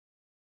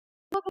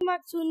welcome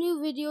back to a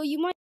new video. You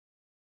might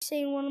be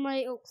saying one of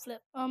my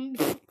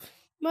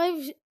might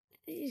have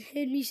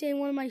heard me saying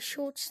one of my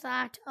shorts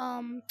that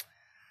I'm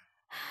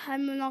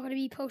not gonna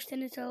be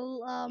posting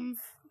until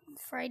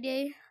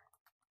Friday,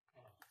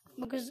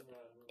 because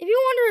if you're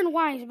wondering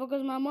why, it's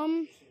because my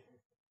mum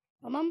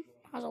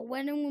has a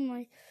wedding with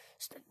my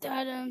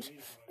stepdad and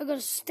I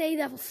gotta stay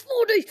there for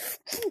 4 days.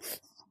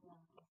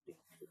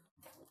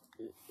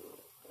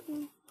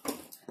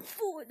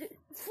 4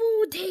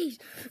 days.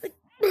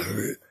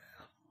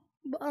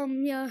 But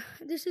yeah,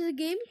 this is a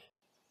game.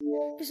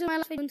 This is my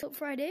last video until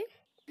Friday.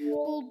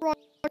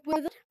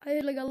 Withered. I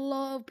had like a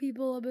lot of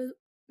people who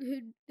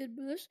did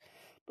this,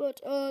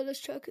 but let's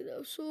check it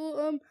out.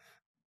 So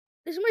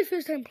this is my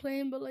first time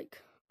playing, but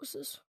like, what's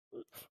this?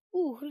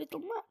 Ooh, a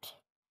little mat.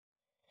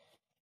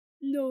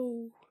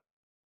 No.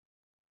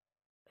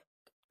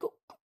 Go.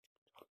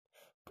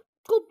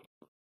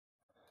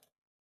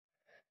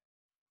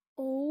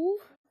 Oh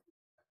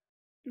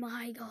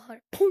my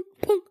God. Punk,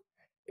 punk.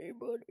 Hey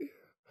buddy.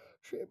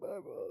 Say bye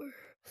bye.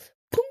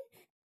 Punk.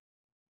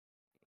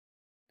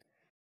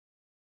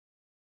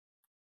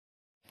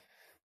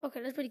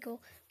 Okay, that's pretty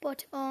cool.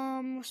 But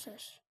what's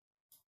this?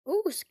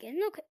 Oh, skin.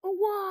 Okay. Oh,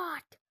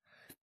 what?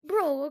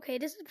 Bro, okay,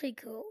 this is pretty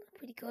cool.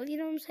 Pretty cool, you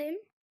know what I'm saying?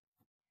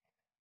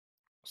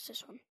 What's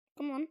this one?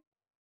 Come on.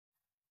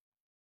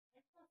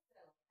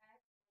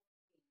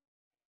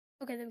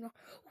 Okay, there we go.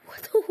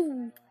 What?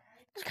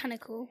 That's kind of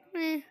cool.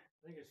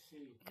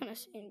 Kind of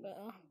seeing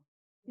better.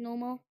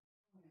 Normal.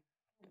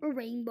 A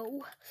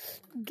rainbow.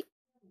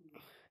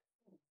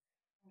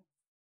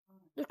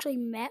 Looks like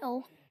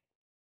metal.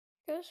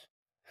 Yes.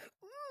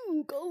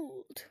 Ooh,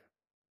 gold.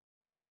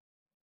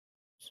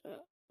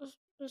 So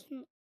that's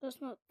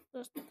not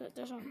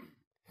this one.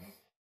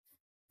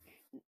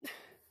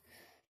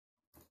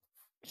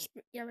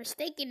 You're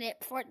mistaking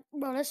it for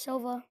bro. That's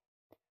silver.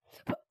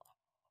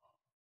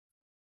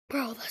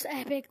 Bro, that's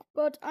epic.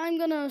 But I'm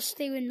gonna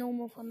stay with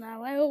normal for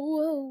now.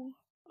 Oh,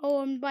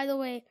 and by the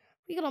way,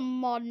 we got a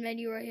mod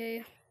menu right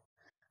here.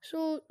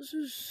 So this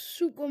is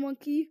Super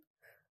Monkey.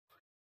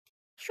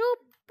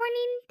 Super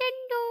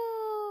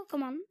Nintendo.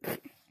 Come on.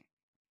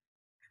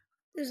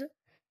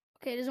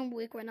 Okay, it doesn't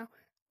work right now.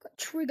 Got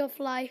Trigger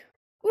Fly.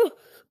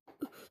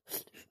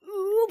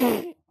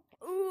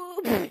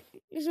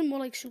 This is more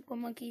like Super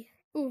Monkey.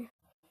 Ooh.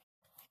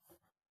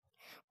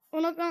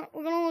 We're gonna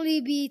only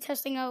be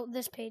testing out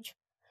this page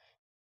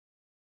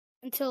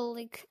until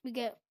like we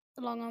get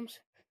the long arms.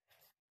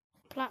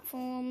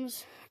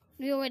 Platforms.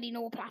 We already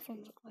know what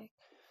platforms look like.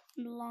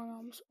 And the long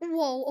arms.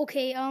 Whoa,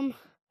 okay, I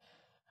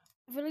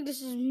feel like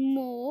this is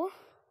more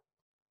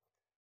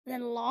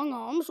than long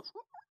arms.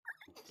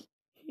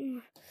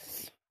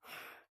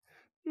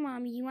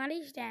 Mommy, what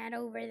is that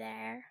over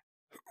there?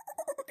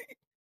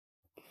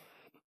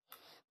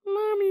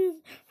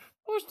 Mommy,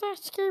 what's that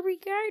scary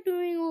guy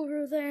doing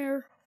over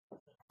there?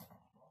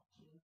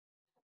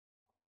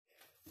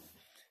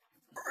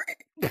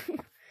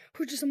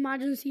 Who just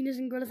imagine seeing this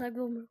in Greta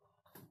Thunberg.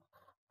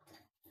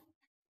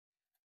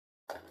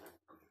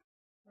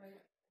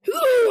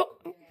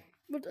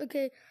 But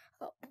okay.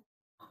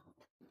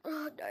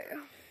 Oh,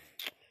 damn.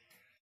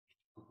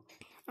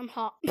 I'm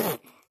hot.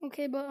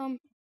 Okay, but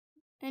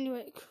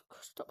anyway,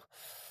 stop.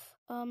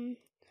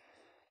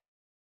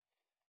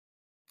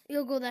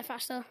 You'll go there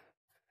faster.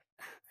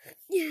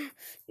 Yeah.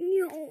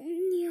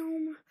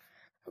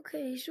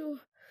 Okay, so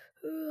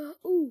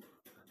ooh,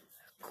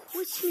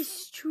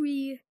 Christmas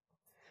tree.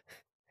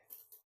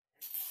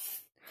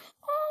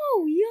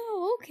 Oh,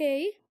 yeah,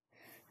 okay.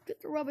 Get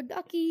the rubber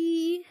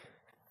ducky,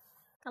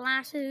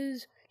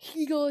 glasses.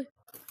 You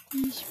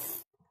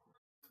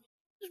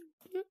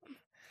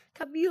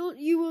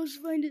will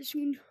find it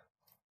soon.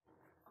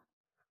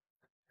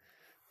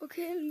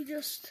 Okay, let me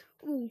just.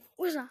 Ooh,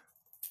 what's that?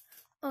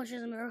 Oh,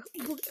 she's a mirror.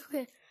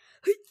 Okay.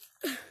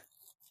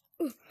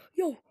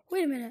 Yo,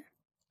 wait a minute.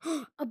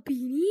 A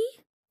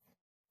beanie?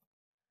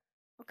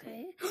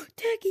 Okay.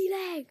 Turkey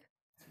leg.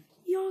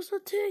 Yo, it's a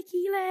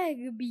turkey leg.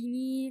 A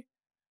beanie.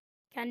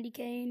 Candy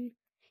cane.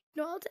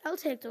 No, I'll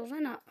take those. Why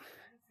not?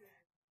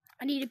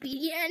 I need a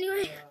beanie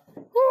anyway.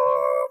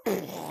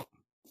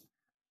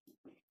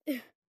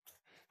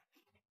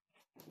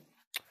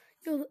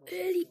 Yo, the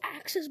early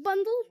access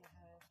bundle?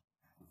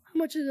 How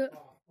much is it?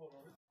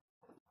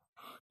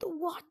 The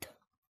what?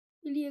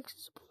 Early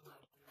access bundle.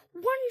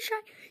 One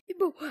shot.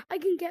 Bro, I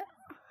can get.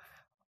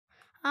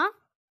 Huh?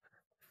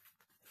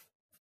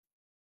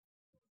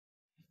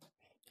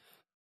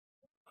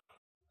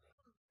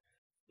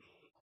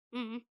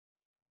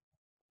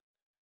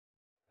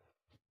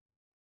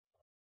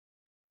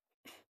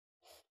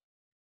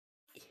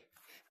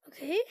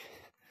 Okay.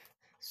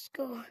 Let's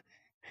go.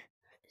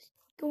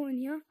 Go in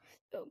here.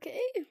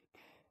 Okay.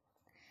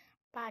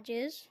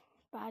 Badges.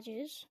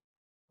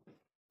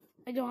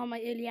 I don't have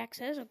my early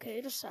access.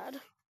 Okay, that's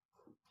sad.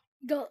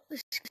 Got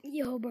this.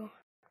 Yo, bro.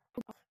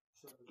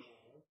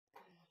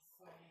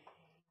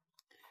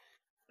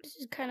 This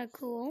is kind of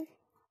cool.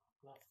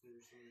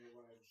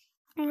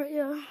 Alright,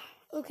 yeah.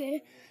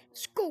 Okay.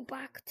 Let's go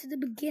back to the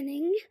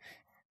beginning.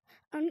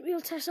 And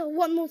we'll test out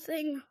one more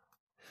thing.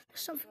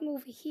 There's something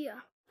over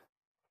here.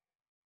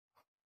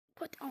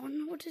 Put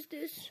on. What is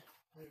this?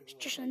 It's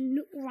just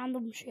a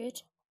random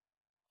shirt.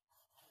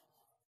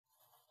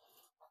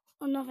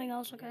 Oh, nothing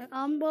else. Okay.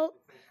 Well,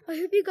 I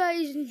hope you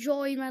guys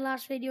enjoyed my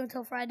last video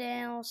until Friday,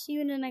 and I'll see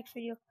you in the next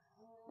video.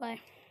 Bye.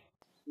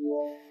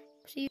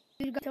 See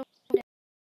you guys.